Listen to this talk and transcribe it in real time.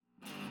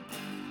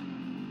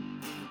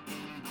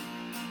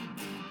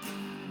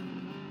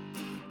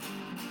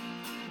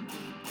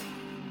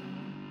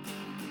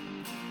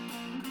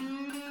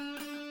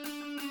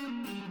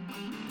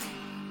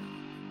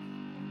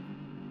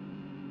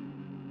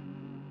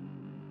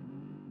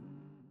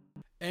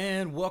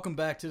And welcome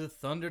back to the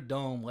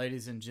Thunderdome,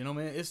 ladies and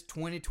gentlemen. It's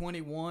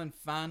 2021,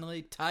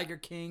 finally. Tiger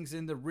King's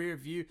in the rear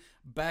view.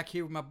 Back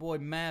here with my boy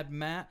Mad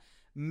Matt.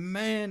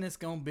 Man, it's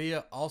going to be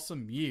an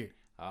awesome year.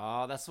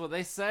 Oh, that's what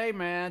they say,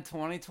 man.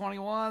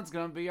 2021 is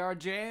going to be our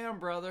jam,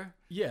 brother.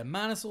 Yeah,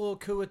 minus a little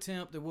coup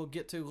attempt that we'll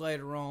get to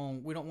later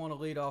on. We don't want to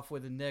lead off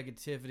with the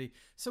negativity.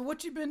 So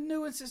what you been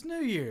doing since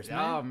New Year's, man?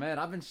 Oh, man,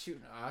 I've been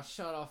shooting. I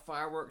shot off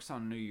fireworks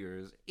on New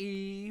Year's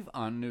Eve,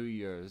 on New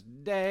Year's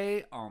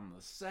Day, on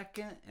the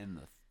 2nd and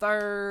the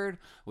 3rd,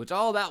 which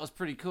all that was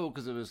pretty cool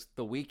because it was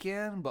the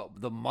weekend. But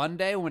the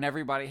Monday when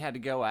everybody had to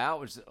go out,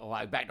 which is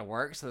like back to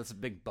work, so that's a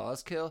big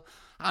buzzkill.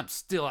 I'm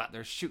still out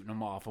there shooting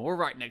them off, and we're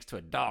right next to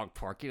a dog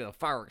park. You know, the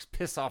fireworks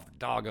piss off the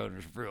dog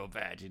owners real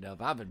bad. You know,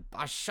 but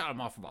I shot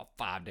them off about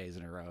 5 days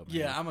in a row. Man.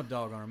 Yeah, I'm a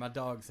dog owner. My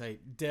dogs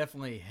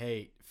definitely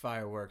hate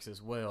fireworks as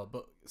well.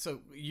 But so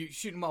you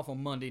shoot them off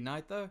on Monday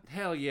night though?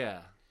 Hell yeah.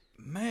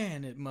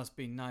 Man, it must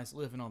be nice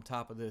living on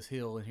top of this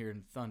hill in here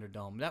in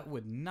Thunderdome. That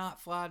would not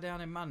fly down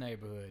in my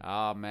neighborhood.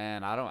 Oh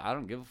man, I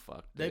don't give a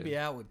fuck. Dude. They'd be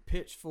out with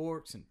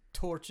pitchforks and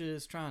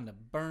torches trying to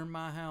burn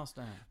my house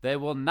down. They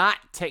will not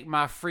take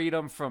my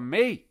freedom from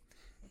me.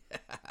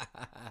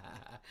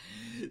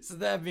 So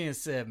that being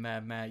said,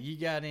 Matt, you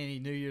got any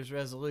New Year's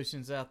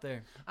resolutions out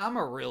there? I'm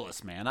a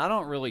realist, man. I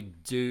don't really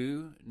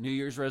do New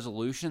Year's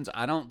resolutions.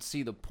 I don't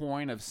see the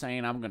point of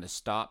saying I'm going to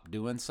stop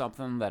doing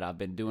something that I've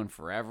been doing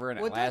forever and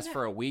it lasts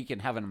for a week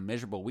and having a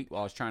miserable week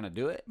while I was trying to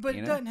do it. But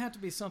it doesn't have to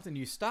be something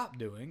you stop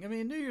doing. I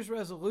mean, New Year's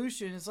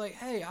resolution is like,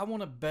 hey, I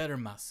want to better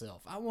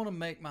myself. I want to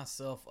make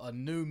myself a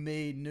new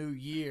me, new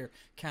year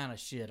kind of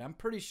shit. I'm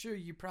pretty sure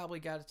you probably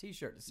got a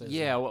t-shirt that says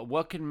yeah, that.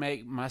 What can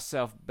make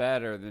myself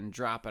better than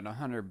dropping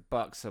 $100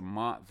 a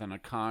month in a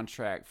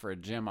contract for a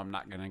gym I'm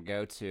not going to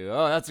go to?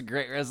 Oh, that's a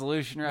great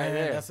resolution right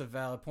there. That's a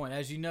valid point.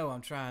 As you know,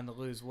 I'm trying to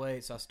lose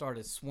weight, so I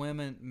started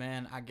swimming.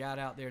 Man, I got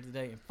out there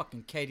today, and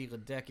fucking Katie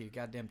Ledecky,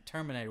 goddamn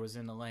Terminator, was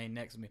in the lane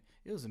next to me.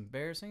 It was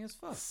embarrassing as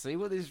fuck. See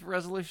what these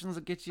resolutions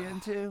will get you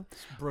into?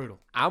 It's brutal.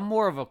 I'm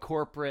more of a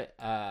corporate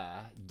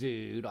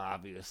dude,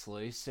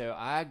 obviously, so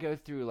I go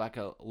through like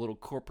a little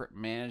corporate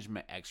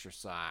management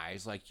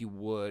exercise like you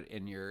would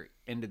in your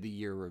end of the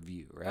year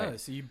review, right? Oh,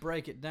 so you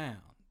break it down.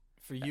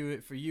 For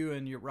you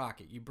and your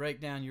Rocket, you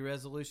break down your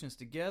resolutions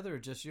together, or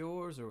just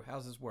yours, or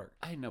how's this work?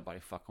 Ain't nobody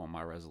fucking on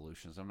my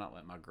resolutions. I'm not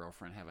letting my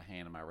girlfriend have a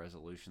hand in my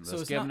resolutions.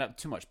 That's giving up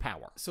too much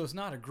power. So it's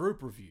not a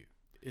group review.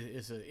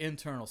 It's an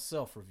internal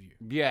self-review.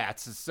 Yeah,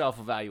 it's a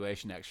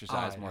self-evaluation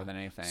exercise more than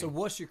anything. So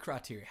what's your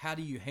criteria? How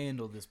do you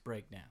handle this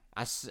breakdown?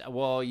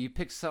 Well, you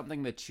pick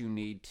something that you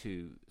need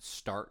to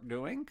start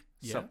doing,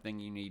 something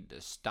you need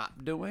to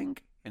stop doing,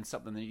 and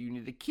something that you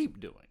need to keep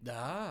doing.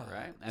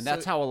 Right? And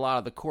that's how a lot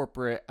of the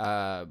corporate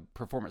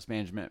performance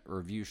management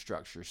review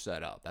structure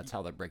set up. That's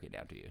how they break it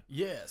down to you.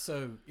 Yeah,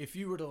 so if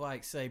you were to,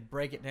 like, say,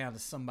 break it down to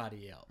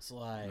somebody else,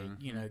 like,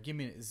 you know, give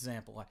me an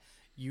example. Like,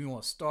 you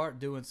want to start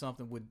doing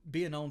something, would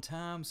being on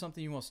time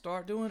something you want to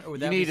start doing? Or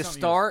would that you need to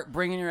start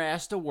bringing your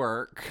ass to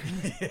work.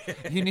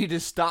 You need to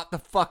stop the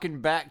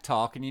fucking back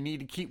talk, and you need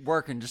to keep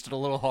working just a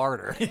little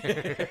harder.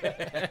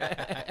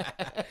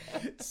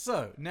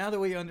 So, now that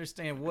we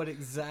understand what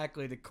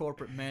exactly the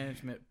corporate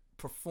management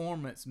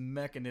performance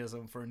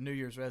mechanism for a New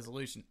Year's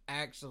resolution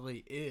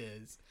actually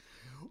is,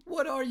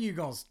 what are you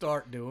going to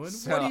start doing?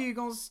 What are you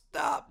going to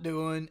stop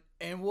doing?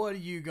 And what are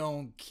you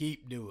going to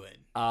keep doing?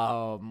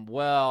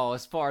 Well,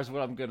 as far as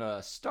what I'm going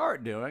to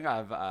start doing,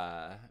 I've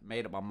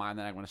made up my mind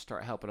that I'm going to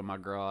start helping my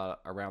girl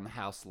around the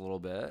house a little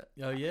bit.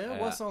 Oh, yeah?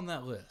 What's on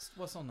that list?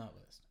 Well,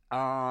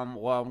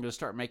 I'm going to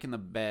start making the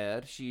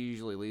bed. She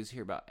usually leaves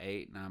here about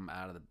 8, and I'm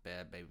out of the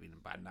bed maybe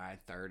by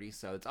 9:30.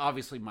 So it's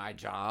obviously my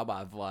job.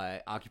 I've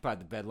occupied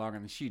the bed longer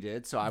than she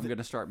did, so I'm going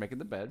to start making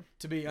the bed.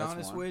 To be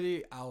honest with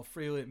you, I'll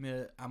freely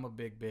admit I'm a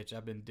big bitch.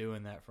 I've been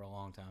doing that for a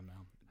long time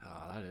now.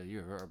 Oh,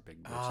 you're a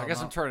big bitch. I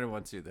guess I'm turning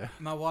one too, though.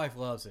 My wife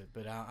loves it,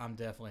 but I'm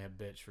definitely a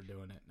bitch for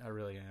doing it. I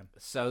really am.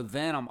 So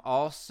then I'm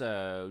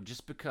also,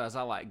 just because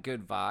I like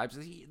good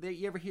vibes,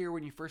 you ever hear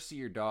when you first see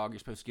your dog, you're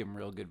supposed to give them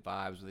real good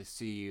vibes. When they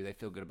see you, they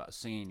feel good about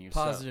seeing you.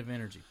 Positive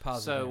energy.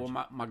 So when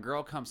my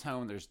girl comes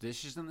home and there's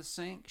dishes in the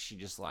sink, she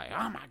just like,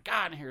 oh my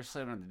God, and here's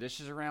slamming the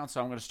dishes around.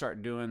 So I'm going to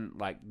start doing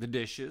like the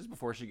dishes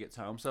before she gets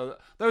home. So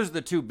those are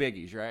the two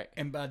biggies, right?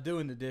 And by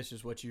doing the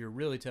dishes, what you're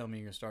really telling me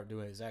you're going to start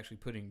doing is actually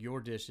putting your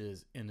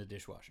dishes in the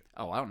dishwasher.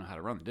 Oh, I don't know how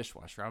to run the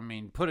dishwasher. I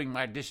mean, putting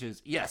my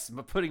dishes in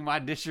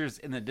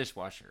the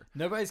dishwasher.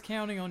 Nobody's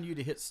counting on you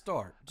to hit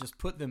start. Just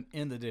put them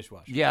in the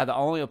dishwasher. Yeah, the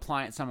only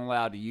appliance I'm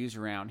allowed to use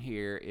around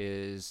here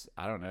is,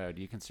 I don't know,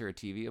 do you consider a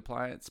TV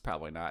appliance?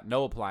 Probably not.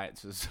 No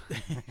appliances.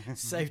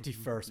 Safety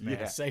first, man.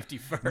 Yeah. Safety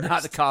first.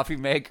 Not the coffee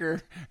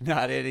maker,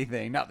 not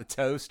anything, not the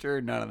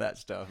toaster, none of that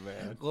stuff,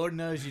 man. Lord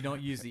knows you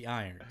don't use the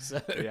iron.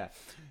 So. Yeah.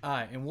 All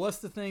right, and what's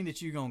the thing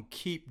that you're going to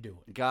keep doing?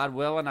 God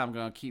willing, I'm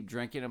going to keep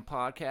drinking and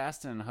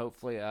podcasting and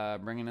hopefully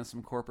bringing in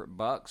some corporate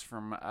bucks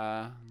from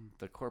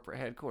the corporate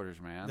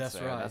headquarters, man. That's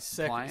right. That's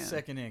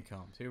second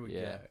income. Here we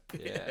go.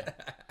 Yeah.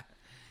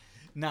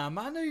 Now,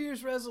 my New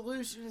Year's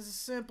resolution is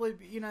simply,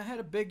 I had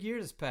a big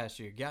year this past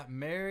year. Got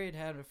married,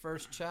 had my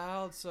first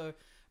child, so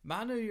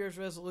My New Year's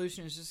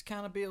resolution is just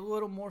kind of be a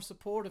little more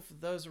supportive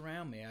of those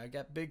around me. I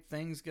got big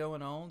things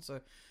going on, so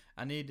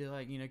I need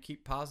to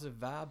keep positive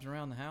vibes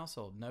around the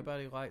household.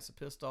 Nobody likes a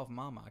pissed off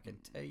mama. I can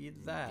tell you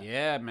that.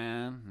 Yeah,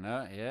 man.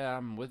 No, yeah,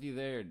 I'm with you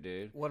there,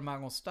 dude. What am I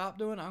going to stop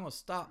doing? I'm going to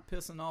stop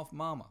pissing off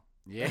mama.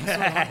 Yeah.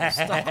 That's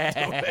what I'm gonna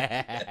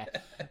stop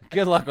doing.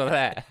 Good luck with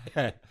that.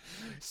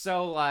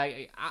 So,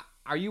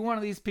 are you one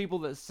of these people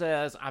that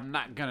says, I'm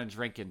not going to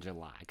drink in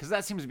July? Because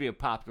that seems to be a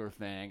popular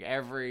thing.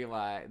 Every,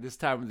 this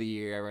time of the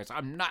year, everyone's,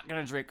 I'm not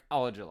going to drink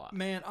all of July.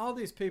 Man, all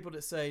these people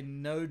that say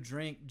no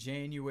drink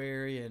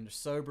January and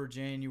sober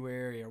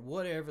January or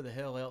whatever the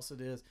hell else it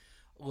is.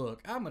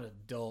 Look, I'm an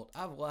adult.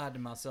 I've lied to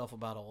myself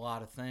about a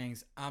lot of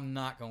things. I'm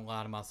not going to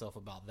lie to myself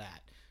about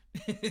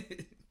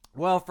that.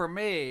 Well, for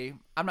me,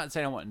 I'm not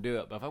saying I wouldn't do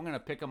it, but if I'm going to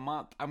pick a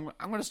month, I'm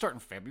going to start in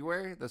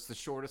February. That's the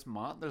shortest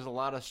month. There's a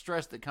lot of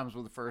stress that comes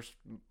with the first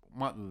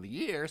month of the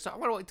year, so I'm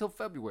going to wait till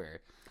February.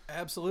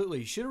 Absolutely.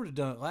 You should have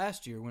done it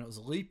last year when it was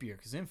a leap year,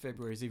 because then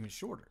February is even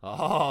shorter.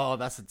 Oh,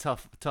 that's a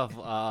tough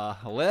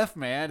lift,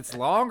 man. It's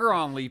longer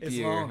on leap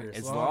year.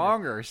 It's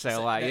longer.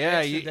 So,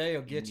 extra day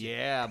will get you.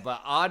 Yeah,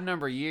 but odd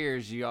number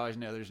years, you always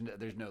know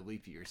there's no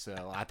leap year.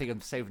 So I think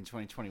I'm saving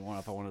 2021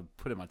 if I want to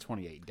put in my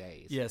 28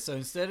 days. Yeah. So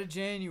instead of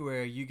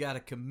January, you got a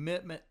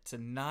commitment to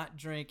not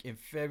drink in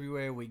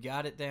February. We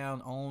got it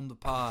down on the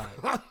pod.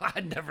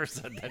 I never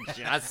said that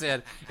shit. I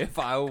said if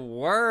I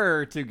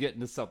were to get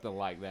into something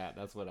like that,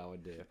 that's what I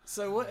would do.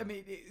 So what? I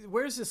mean,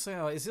 where's this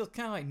sound? Is it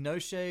kind of like No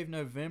Shave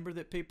November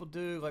that people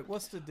do? Like,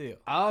 what's the deal?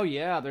 Oh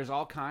yeah, there's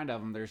all kind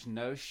of them. There's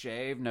No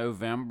Shave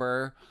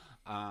November.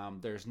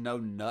 There's No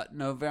Nut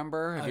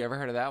November. Have you ever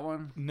heard of that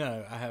one?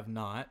 No, I have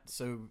not.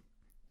 So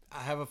I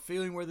have a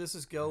feeling where this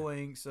is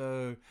going.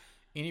 So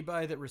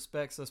anybody that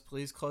respects us,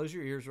 please close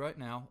your ears right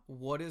now.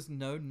 What is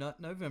No Nut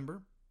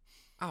November?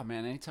 Oh,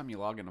 man, anytime you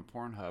log into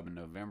Pornhub in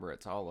November,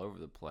 it's all over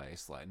the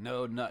place. Like,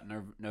 no nut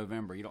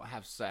November. You don't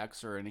have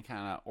sex or any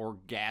kind of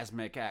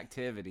orgasmic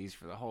activities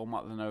for the whole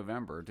month of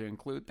November, to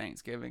include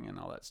Thanksgiving and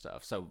all that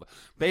stuff. So,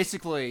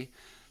 basically,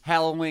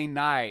 Halloween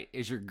night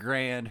is your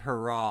grand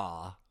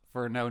hurrah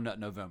for No Nut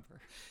November.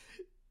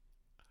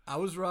 I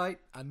was right.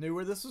 I knew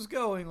where this was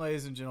going,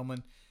 ladies and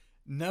gentlemen.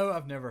 No,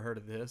 I've never heard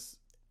of this.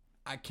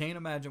 I can't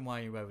imagine why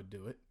anybody would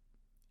do it.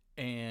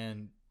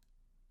 And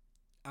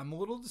I'm a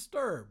little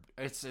disturbed.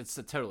 It's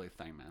a totally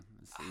thing, man.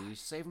 You're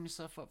saving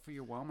yourself up for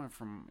your woman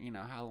from,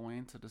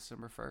 Halloween to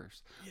December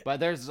 1st. Yeah. But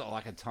there's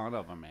like a ton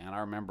of them, man. I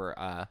remember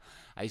I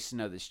used to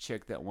know this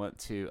chick that went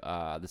to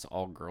this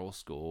all-girls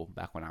school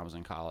back when I was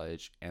in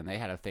college, and they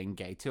had a thing,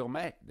 gay till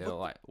May. They were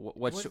like,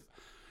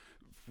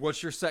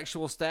 what's your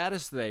sexual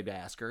status? They'd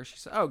ask her. She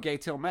said, oh, gay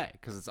till May,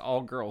 because it's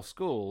all-girls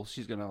school.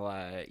 She's going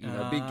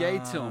to, be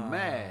gay till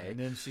May. And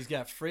then she's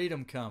got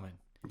freedom coming.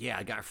 Yeah,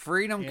 I got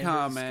freedom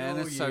coming,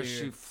 and so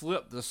she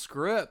flipped the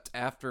script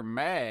after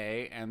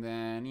May, and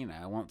then,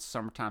 once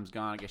summertime's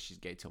gone, I guess she's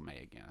gay till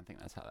May again. I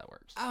think that's how that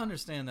works. I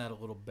understand that a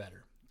little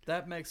better.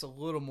 That makes a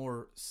little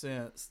more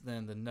sense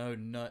than the No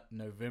Nut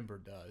November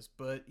does,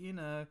 but,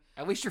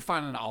 At least you're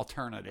finding an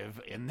alternative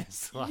in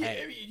this,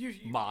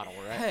 model,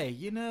 right?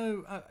 Hey,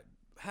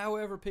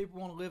 however people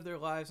want to live their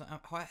lives,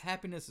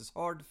 happiness is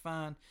hard to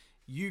find.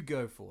 You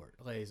go for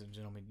it, ladies and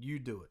gentlemen. You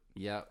do it.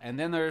 Yeah, and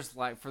then there's,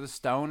 for the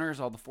stoners,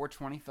 all the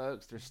 420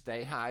 folks, there's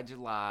Stay High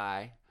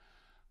July.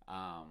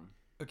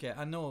 Okay,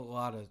 I know a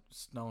lot of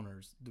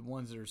stoners. The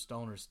ones that are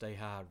stoners stay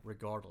high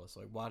regardless.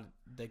 Like, why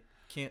they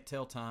can't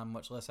tell time,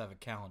 much less have a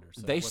calendar.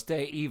 So they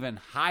stay even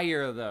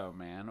higher, though,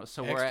 man.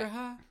 So extra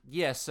high?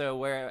 Yeah, so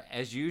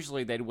whereas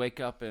usually they'd wake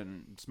up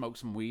and smoke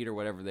some weed or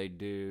whatever they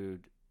do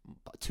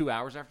 2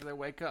 hours after they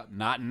wake up.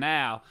 Not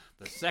now.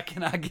 The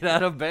second I get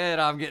out of bed,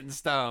 I'm getting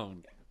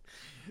stoned.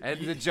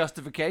 And the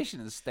justification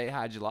is Stay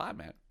High July,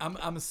 man.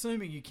 I'm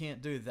assuming you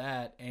can't do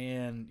that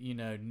and,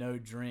 no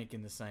drink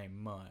in the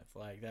same month.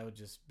 Like, that would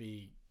just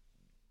be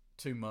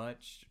too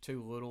much,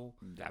 too little.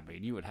 I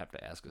mean, you would have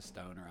to ask a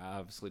stoner. I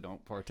obviously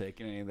don't partake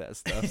in any of that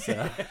stuff,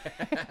 so.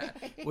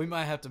 We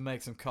might have to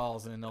make some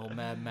calls in old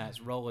Mad Max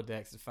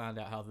Rolodex to find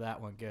out how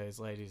that one goes,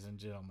 ladies and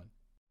gentlemen.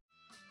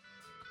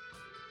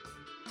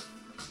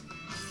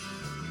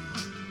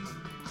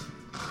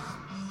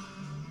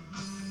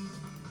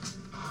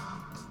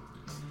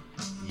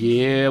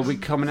 Yeah, we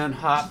coming in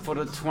hot for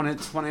the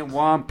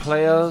 2021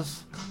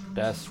 players.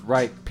 That's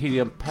right, Petey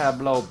and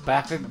Pablo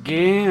back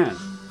again.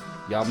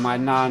 Y'all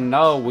might not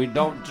know, we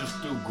don't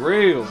just do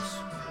grills.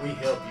 We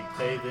help you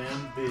pay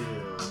them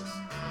bills.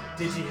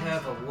 Did you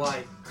have a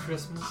white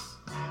Christmas?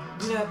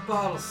 Did that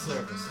bottle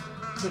service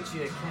put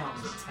your account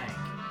in the tank?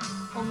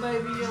 Or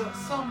maybe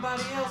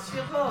somebody else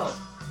you love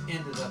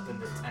ended up in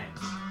the tank.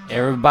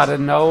 Everybody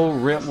know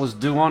rent was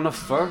due on the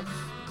 1st.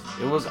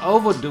 It was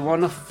overdue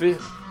on the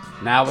 5th.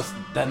 Now it's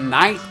the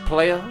 9th,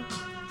 player.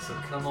 So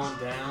come on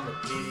down to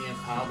Petey and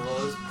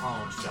Pablo's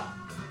Pawn Shop.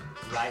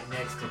 Right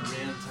next to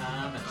Rim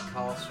Time and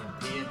across from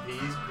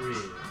P&P's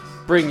Grills.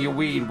 Bring your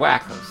weed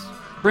whackers.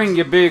 Bring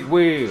your big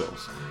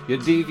wheels. Your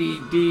DVD,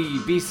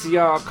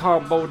 VCR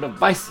combo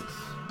devices.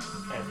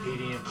 At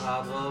Petey and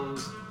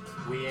Pablo's,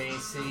 we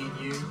ain't seen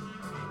you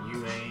in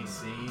You ain't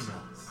seen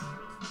us.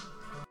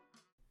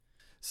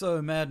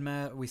 So, Mad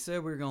Matt, we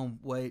said we were going to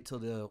wait till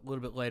a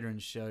little bit later in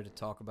the show to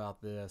talk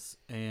about this.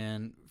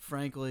 And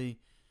frankly,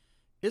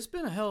 it's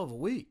been a hell of a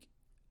week.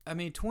 I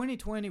mean,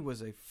 2020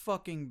 was a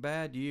fucking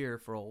bad year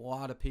for a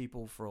lot of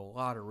people for a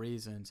lot of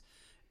reasons.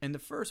 And the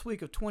first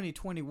week of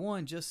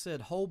 2021 just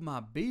said, hold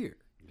my beer.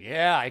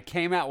 Yeah, it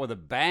came out with a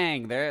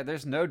bang.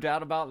 There's no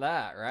doubt about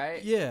that,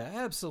 right? Yeah,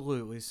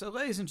 absolutely. So,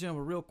 ladies and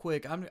gentlemen, real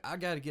quick, I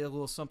got to get a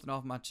little something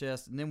off my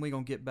chest, and then we're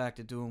going to get back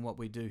to doing what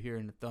we do here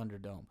in the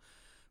Thunderdome.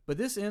 But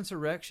this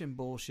insurrection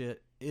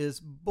bullshit is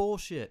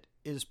bullshit.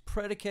 It is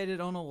predicated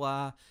on a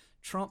lie.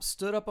 Trump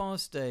stood up on a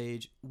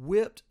stage,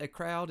 whipped a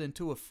crowd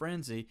into a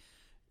frenzy.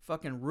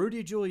 Fucking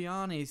Rudy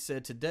Giuliani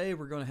said today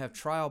we're going to have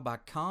trial by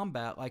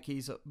combat like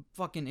he's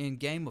fucking in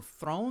Game of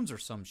Thrones or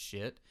some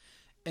shit.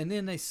 And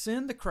then they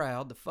send the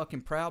crowd, the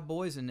fucking Proud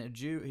Boys and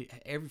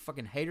every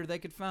fucking hater they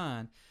could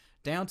find,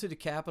 down to the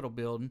Capitol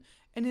building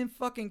and then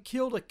fucking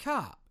killed a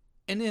cop.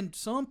 And then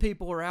some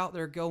people are out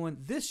there going,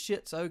 this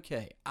shit's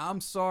okay.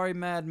 I'm sorry,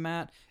 Mad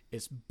Matt.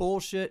 It's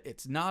bullshit.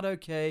 It's not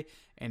okay.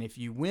 And if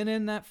you went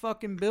in that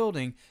fucking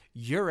building,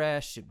 your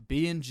ass should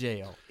be in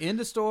jail.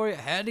 End of story.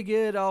 I had to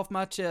get it off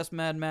my chest,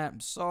 Mad Matt. I'm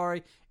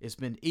sorry. It's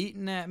been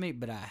eating at me,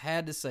 but I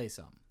had to say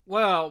something.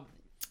 Well,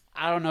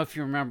 I don't know if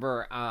you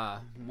remember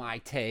my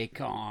take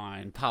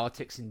on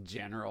politics in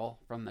general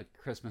from the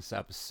Christmas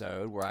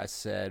episode where I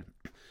said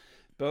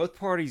both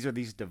parties are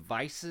these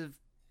divisive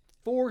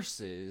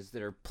forces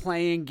that are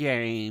playing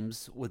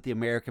games with the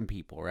American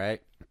people,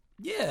 right?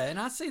 Yeah, and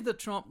I see the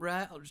Trump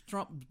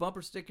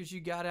bumper stickers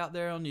you got out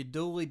there on your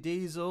dually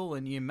diesel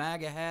and your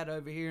MAGA hat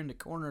over here in the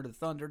corner of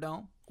the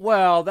Thunderdome.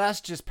 Well, that's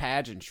just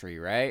pageantry,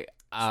 right?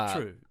 It's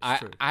true. It's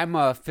true. I'm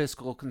a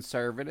fiscal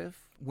conservative.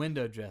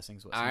 Window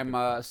dressing's what I'm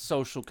a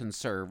social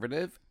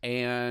conservative,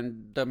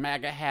 and the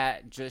MAGA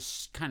hat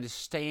just kind of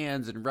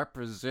stands and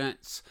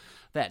represents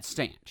that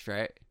stance,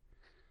 right?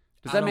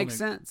 Does that make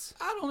sense?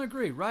 I don't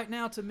agree. Right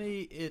now, to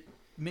me, it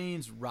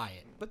means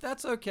riot. But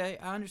that's okay.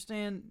 I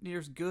understand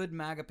there's good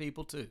MAGA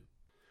people, too.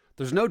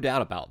 There's no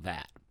doubt about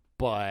that.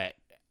 But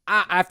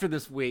after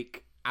this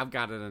week, I've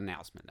got an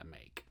announcement to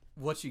make.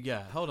 What you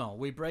got? Hold on.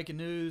 We breaking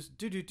news.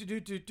 Ted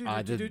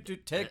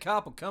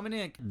Koppel coming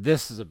in.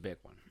 This is a big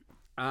one.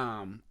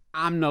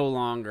 I'm no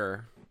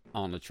longer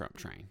on the Trump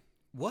train.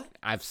 What?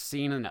 I've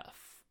seen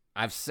enough.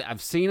 I've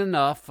seen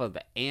enough of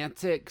the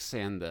antics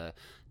and the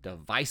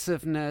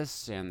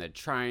divisiveness and the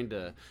trying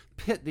to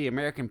pit the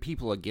American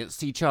people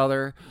against each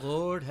other.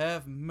 Lord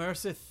have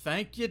mercy.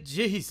 Thank you,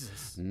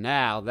 Jesus.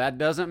 Now, that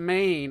doesn't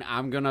mean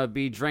I'm going to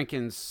be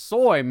drinking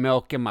soy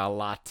milk in my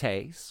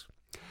lattes.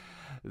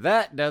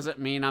 That doesn't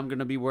mean I'm going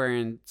to be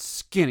wearing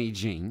skinny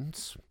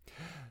jeans.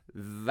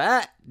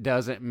 That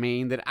doesn't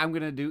mean that I'm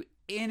going to do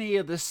any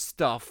of the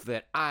stuff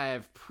that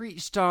I've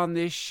preached on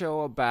this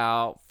show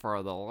about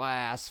for the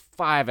last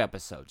 5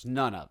 episodes.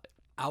 None of it.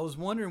 I was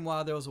wondering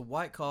why there was a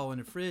White Claw in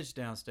the fridge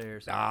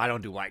downstairs. I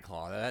don't do White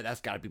Claw.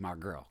 That's got to be my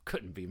girl.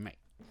 Couldn't be me.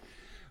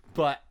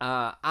 But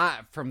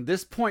from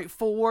this point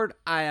forward,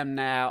 I am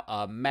now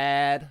a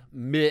Mad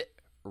Mitt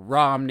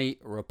Romney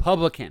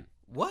Republican.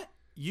 What?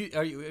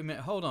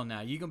 Hold on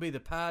now. You gonna be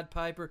the Pied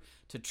Piper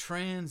to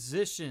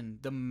transition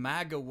the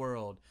MAGA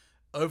world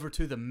over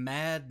to the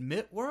Mad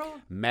Mitt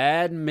world?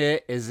 Mad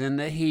Mitt is in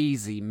the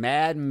heezy.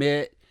 Mad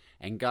Mitt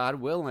and, God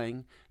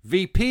willing,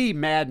 VP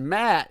Mad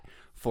Matt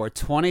for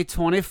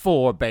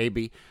 2024,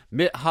 baby.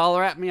 Mitt,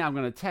 holler at me. I'm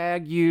going to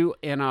tag you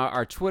in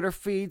our Twitter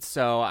feed,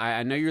 so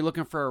I know you're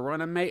looking for a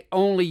running mate.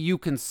 Only you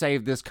can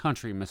save this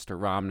country, Mr.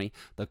 Romney.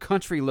 The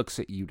country looks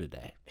at you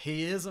today.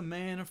 He is a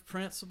man of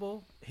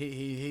principle.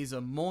 He's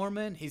a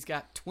Mormon. He's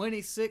got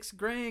 26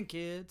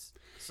 grandkids.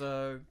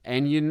 So,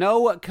 and you know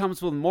what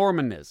comes with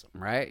Mormonism,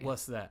 right?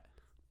 What's that?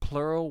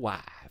 Plural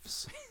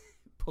wives.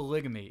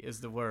 Polygamy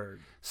is the word.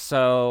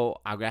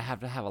 So I'm going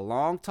to have a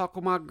long talk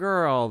with my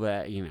girl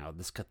that,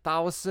 this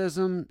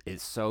Catholicism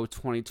is so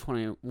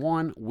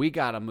 2021. We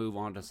got to move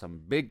on to some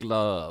big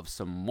love,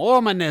 some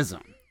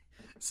Mormonism.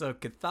 So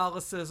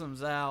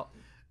Catholicism's out.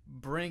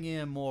 Bring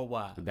in more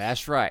wives.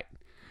 That's right.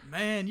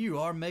 Man, you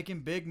are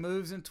making big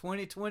moves in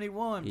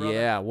 2021, brother.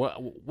 Yeah,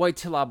 wait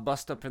till I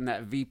bust up in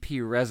that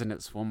VP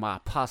residence with my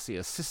posse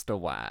of sister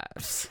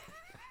wives.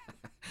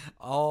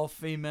 All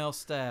female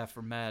staff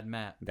for Mad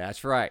Matt.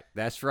 That's right.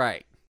 That's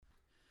right.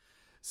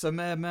 So,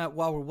 Mad Matt,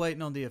 while we're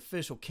waiting on the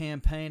official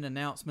campaign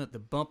announcement, the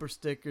bumper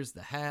stickers,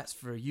 the hats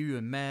for you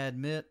and Mad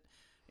Mitt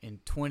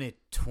in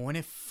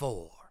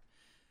 2024.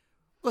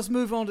 Let's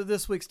move on to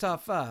this week's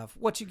top 5.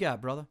 What you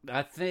got, brother?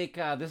 I think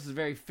this is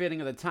very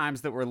fitting of the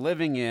times that we're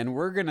living in.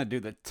 We're going to do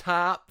the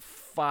top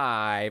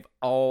 5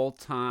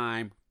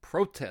 all-time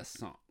protest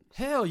songs.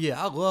 Hell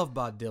yeah, I love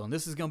Bob Dylan.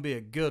 This is going to be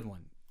a good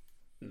one.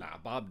 Nah,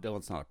 Bob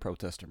Dylan's not a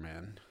protester,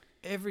 man.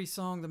 Every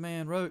song the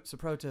man wrote is a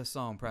protest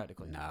song,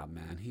 practically. Nah,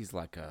 man, he's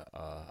like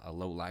a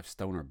low-life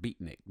stoner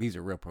beatnik. These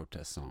are real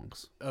protest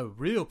songs. Oh,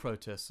 real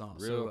protest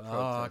songs. Real protest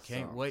I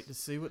can't songs. wait to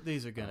see what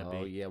these are going to be.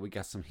 Oh, yeah, we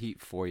got some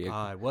heat for you.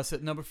 All right, what's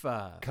at number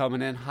 5?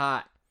 Coming in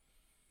hot.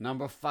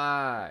 Number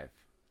 5.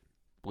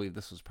 believe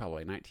this was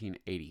probably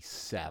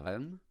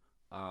 1987.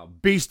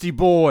 Beastie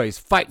Boys,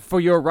 Fight for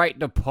Your Right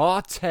to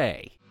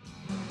Party.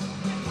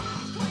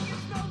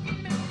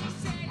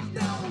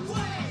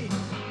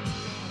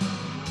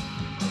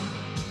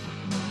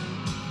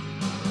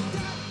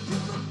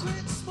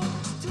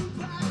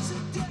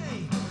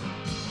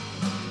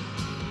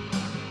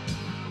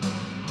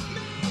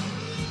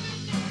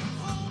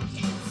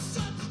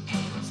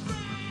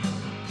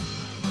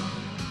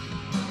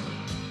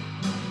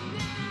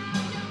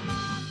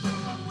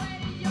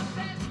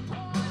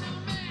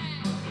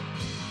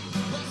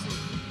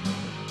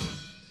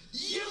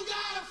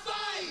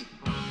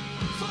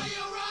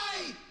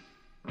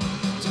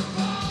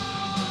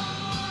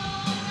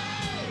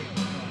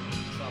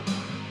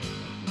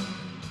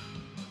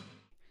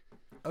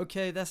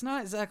 Okay, that's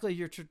not exactly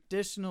your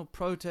traditional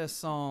protest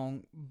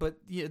song, but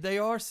they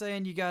are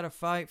saying you got to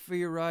fight for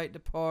your right to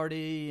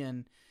party,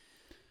 and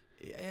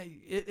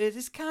it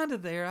is kind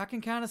of there. I can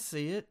kind of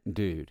see it.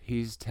 Dude,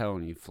 he's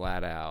telling you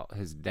flat out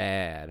his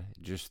dad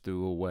just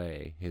threw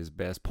away his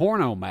best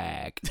porno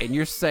mag, and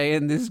you're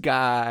saying this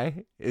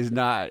guy is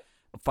not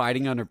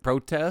fighting under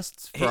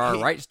protests for our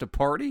rights to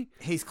party?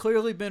 He's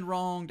clearly been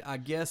wronged. I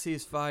guess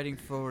he's fighting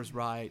for his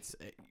rights.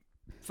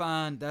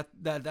 Fine,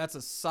 that's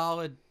a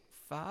solid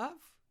 5.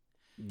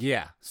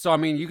 Yeah. So, I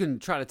mean, you can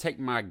try to take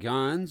my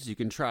guns. You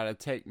can try to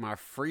take my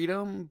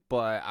freedom.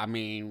 But, I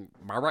mean,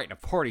 my right to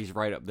party's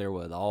right up there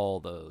with all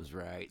those,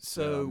 right?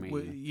 So, I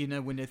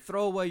mean, when they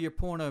throw away your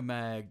porno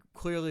mag,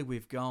 clearly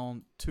we've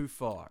gone too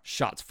far.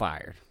 Shots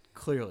fired.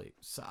 Clearly.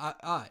 So, all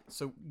right.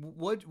 So,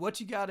 what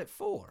you got it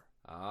for?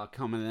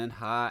 Coming in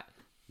hot.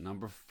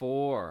 Number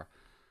 4.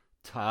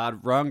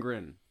 Todd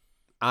Rundgren.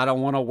 I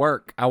don't want to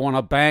work. I want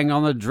to bang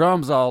on the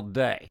drums all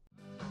day.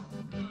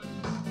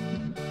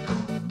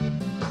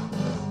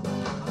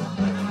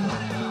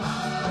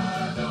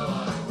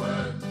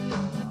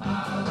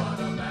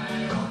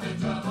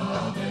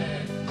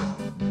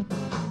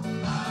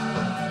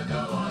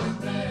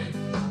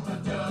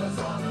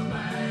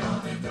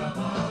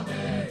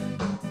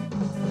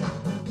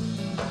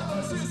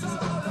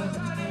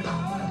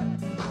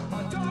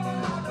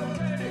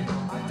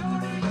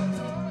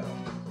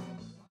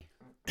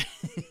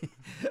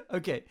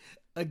 Okay,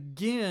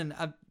 again,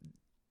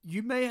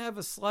 you may have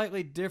a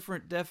slightly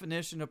different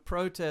definition of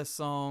protest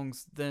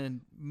songs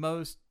than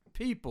most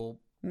people.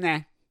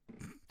 Nah.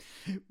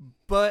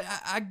 But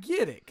I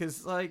get it,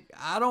 because, like,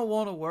 I don't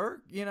want to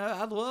work.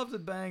 I'd love to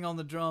bang on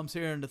the drums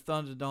here in the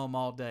Thunderdome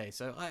all day.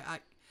 So,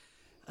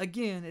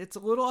 again, it's a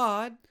little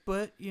odd,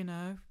 but,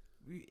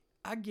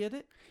 I get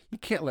it. You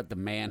can't let the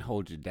man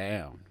hold you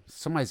down.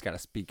 Somebody's got to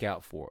speak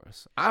out for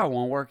us. I don't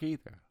want to work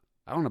either.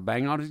 I want to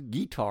bang on his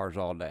guitars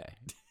all day,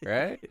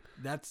 right?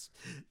 That's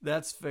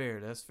fair.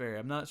 That's fair.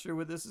 I'm not sure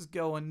where this is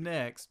going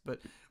next, but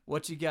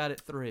what you got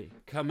at 3?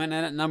 Coming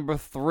in at number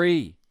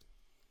 3,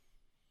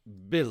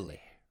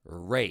 Billy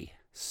Ray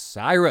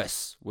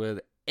Cyrus with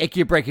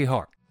Achy Breaky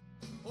Heart.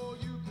 Oh,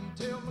 you can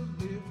tell my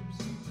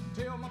lips,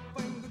 tell my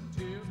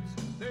fingertips,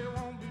 they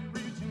won't be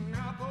reaching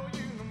out for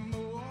you no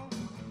more.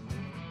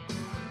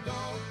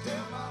 Don't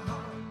tell my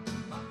heart,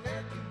 my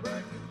achy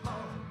breaky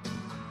heart,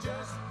 I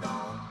just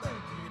don't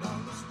think you'd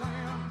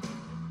understand.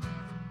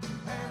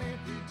 And if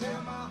you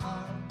tell my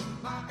heart,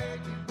 my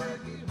achy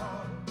breaky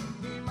heart,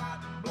 he might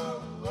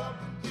blow up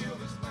and kill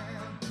this man.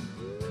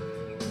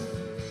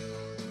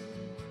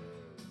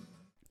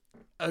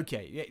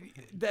 Okay,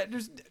 that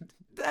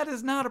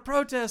is not a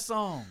protest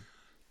song.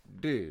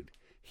 Dude,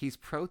 he's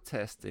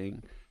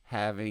protesting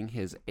having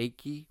his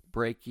achy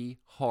breaky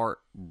heart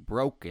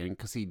broken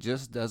because he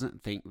just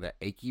doesn't think the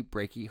achy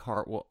breaky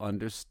heart will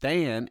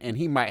understand, and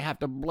he might have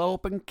to blow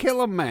up and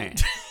kill a man.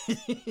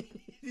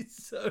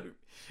 So,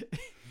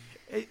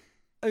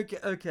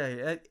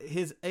 okay,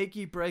 his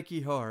achy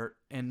breaky heart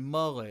and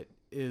mullet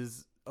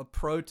is a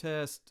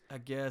protest, I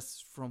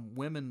guess, from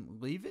women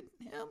leaving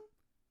him?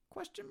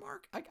 Question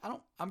mark.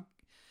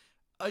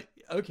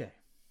 Okay.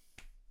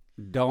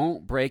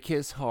 Don't break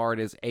his heart,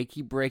 his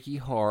achy breaky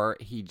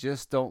heart. He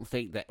just don't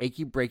think the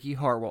achy breaky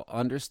heart will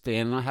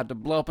understand, and I have to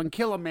blow up and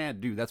kill a man.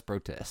 Dude, that's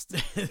protest.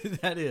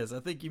 That is. I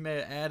think you may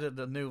have added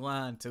a new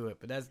line to it,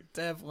 but that's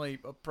definitely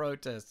a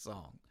protest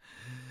song.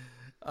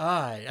 All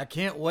right, I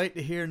can't wait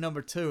to hear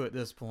number 2 at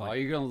this point. Oh,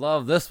 you're gonna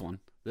love this one.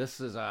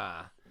 This is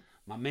my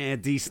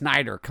man D.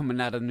 Snyder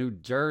coming out of New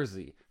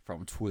Jersey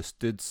from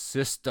Twisted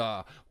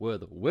Sister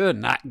with We're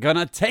Not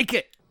Gonna Take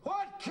It.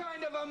 What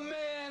kind of a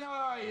man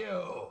are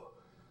you?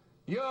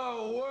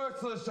 You're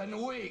worthless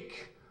and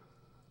weak.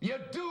 You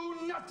do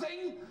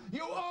nothing.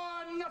 You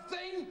are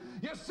nothing.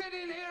 You sit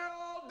in here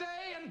all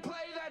day and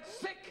play that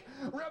sick,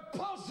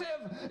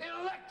 repulsive,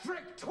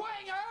 electric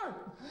twanger.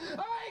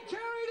 I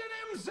carried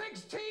an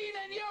M16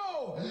 and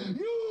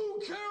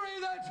you carry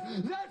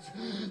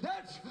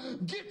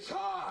that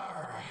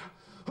guitar.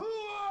 Who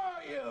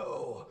are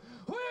you?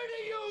 Where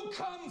do you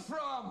come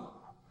from?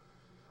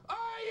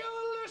 Are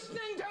you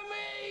listening to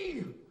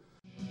me?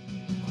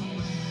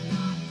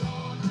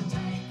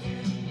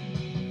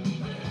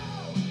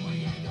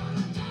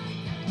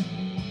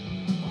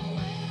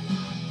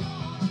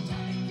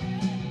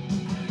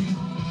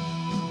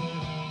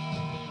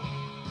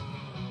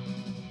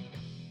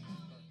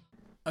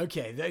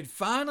 Okay,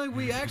 finally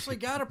we actually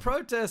got a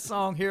protest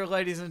song here,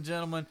 ladies and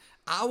gentlemen.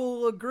 I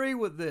will agree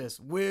with this.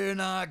 We're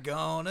not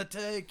gonna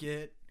take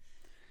it.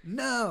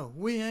 No,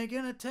 we ain't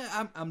gonna take.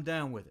 I'm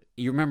down with it.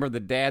 You remember the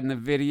dad in the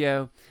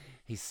video?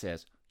 He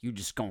says, "You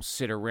just gonna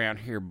sit around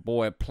here,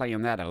 boy,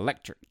 playing that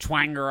electric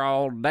twanger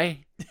all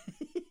day?"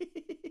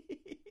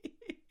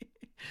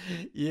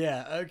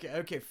 Yeah.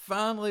 Okay.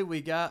 Finally,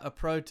 we got a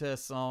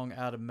protest song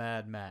out of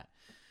Mad Matt,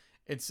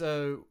 and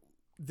so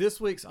this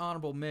week's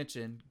honorable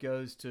mention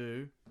goes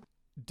to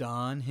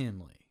Don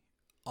Henley.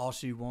 All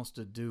she wants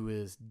to do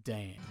is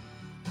dance.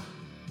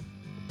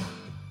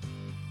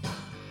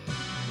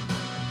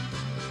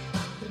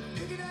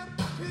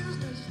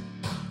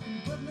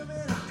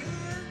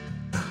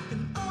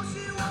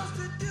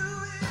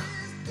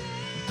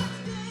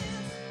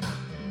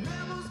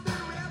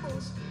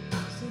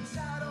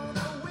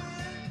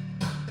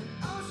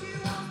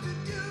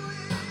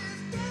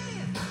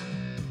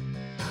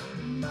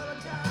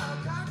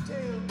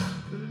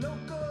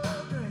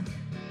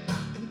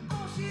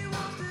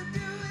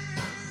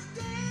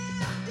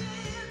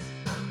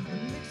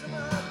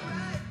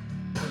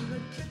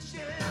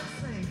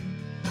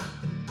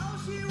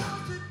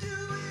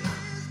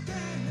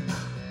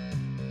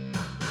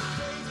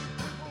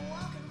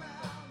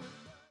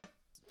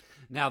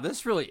 Now,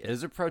 this really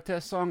is a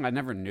protest song. I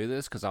never knew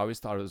this because I always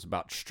thought it was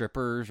about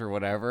strippers or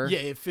whatever. Yeah,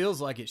 it feels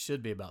like it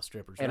should be about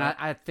strippers, right? And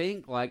I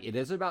think, like, it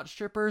is about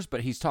strippers,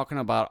 but he's talking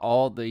about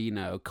all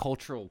the,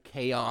 cultural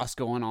chaos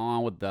going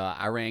on with the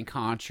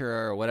Iran-Contra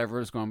or whatever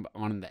was going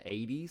on in the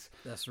 80s.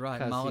 That's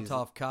right.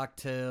 Molotov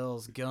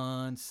cocktails,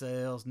 gun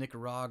sales,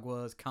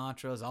 Nicaraguas,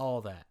 Contras,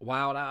 all that.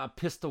 Wild-eyed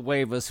pistol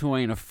wavers who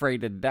ain't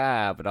afraid to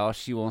die, but all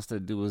she wants to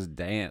do is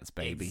dance,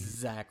 baby.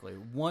 Exactly.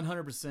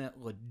 100%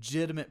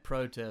 legitimate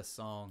protest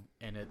song,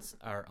 and it's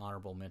our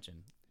honorable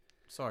mention.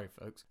 Sorry,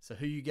 folks. So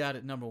who you got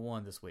at number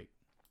 1 this week?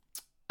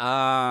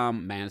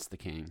 Man's the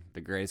King, the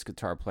greatest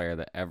guitar player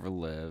that ever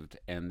lived,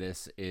 and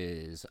this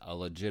is a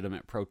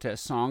legitimate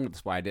protest song.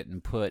 That's why I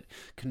didn't put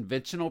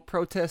conventional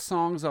protest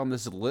songs on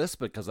this list,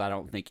 because I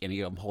don't think any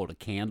of them hold a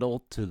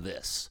candle to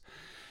this.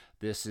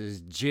 This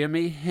is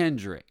Jimi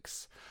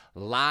Hendrix,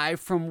 live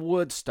from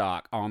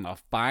Woodstock on the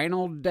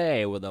final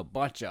day with a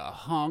bunch of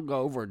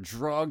hungover,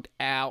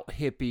 drugged-out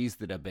hippies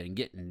that have been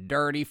getting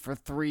dirty for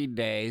 3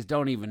 days,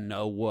 don't even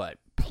know what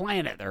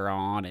planet they're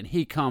on, and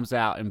he comes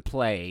out and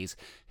plays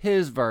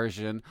his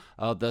version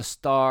of the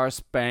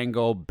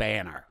Star-Spangled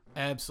Banner.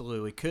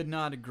 Absolutely. Could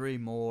not agree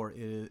more.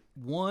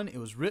 One, it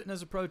was written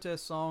as a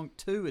protest song.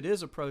 2, it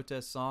is a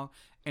protest song.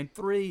 And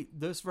 3,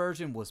 this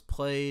version was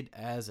played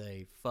as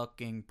a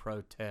fucking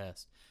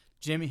protest.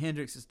 Jimi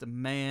Hendrix is the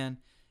man.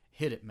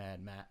 Hit it,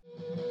 Mad Matt.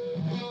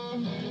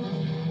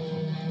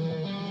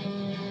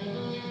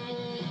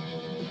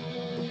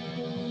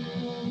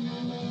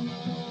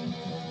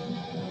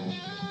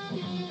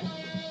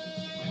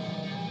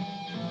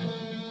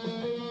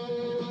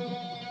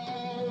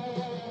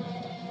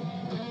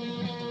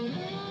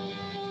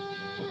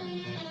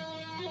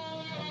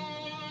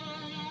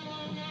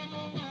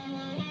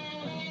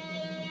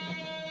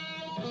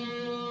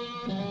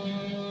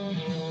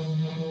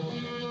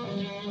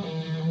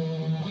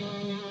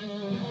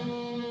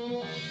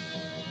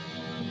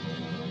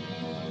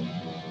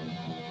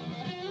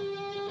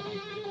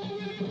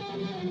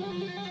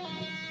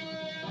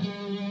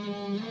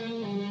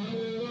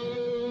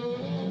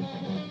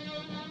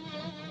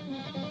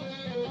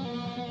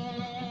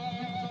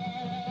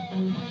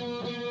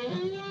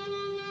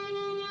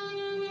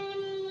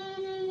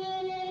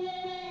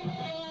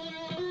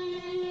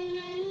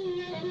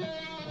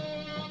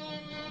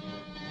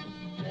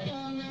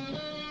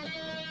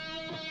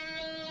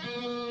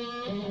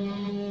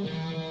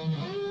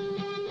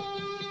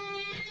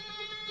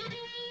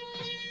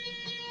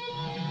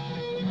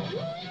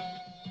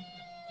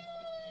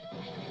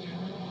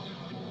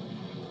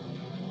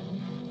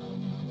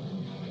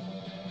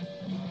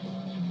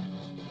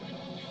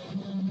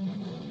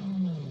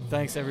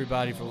 Thanks,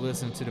 everybody, for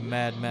listening to the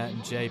Mad Matt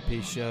and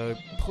JP show.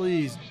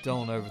 Please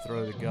don't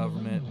overthrow the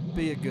government.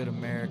 Be a good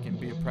American.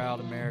 Be a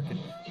proud American.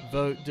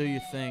 Vote. Do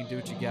your thing. Do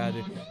what you got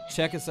to do.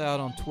 Check us out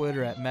on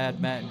Twitter at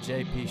Mad Matt and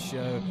JP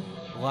show.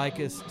 Like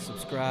us.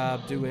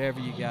 Subscribe. Do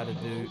whatever you got to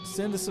do.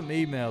 Send us some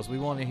emails. We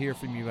want to hear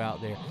from you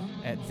out there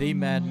at the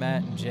Mad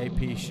Matt and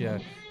JP show.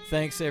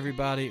 Thanks,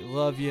 everybody.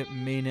 Love you.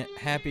 Mean it.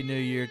 Happy New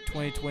Year.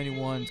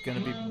 2021 is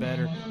going to be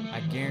better.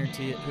 I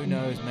guarantee it. Who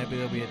knows? Maybe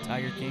there'll be a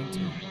Tiger King,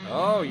 too.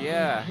 Oh,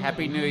 yeah.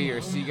 Happy New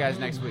Year. See you guys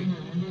next week.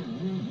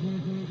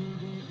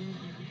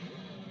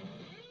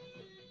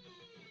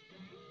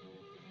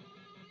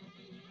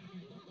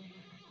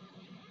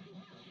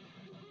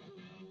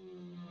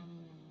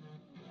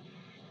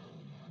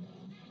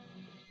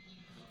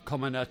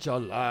 Coming at you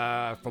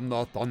live from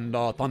the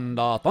Thunderdome.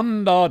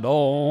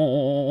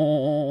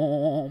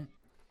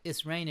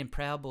 It's raining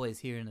Proud Boys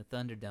here in the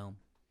Thunderdome.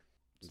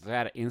 Is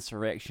that an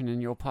insurrection in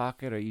your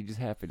pocket, or are you just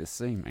happy to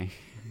see me?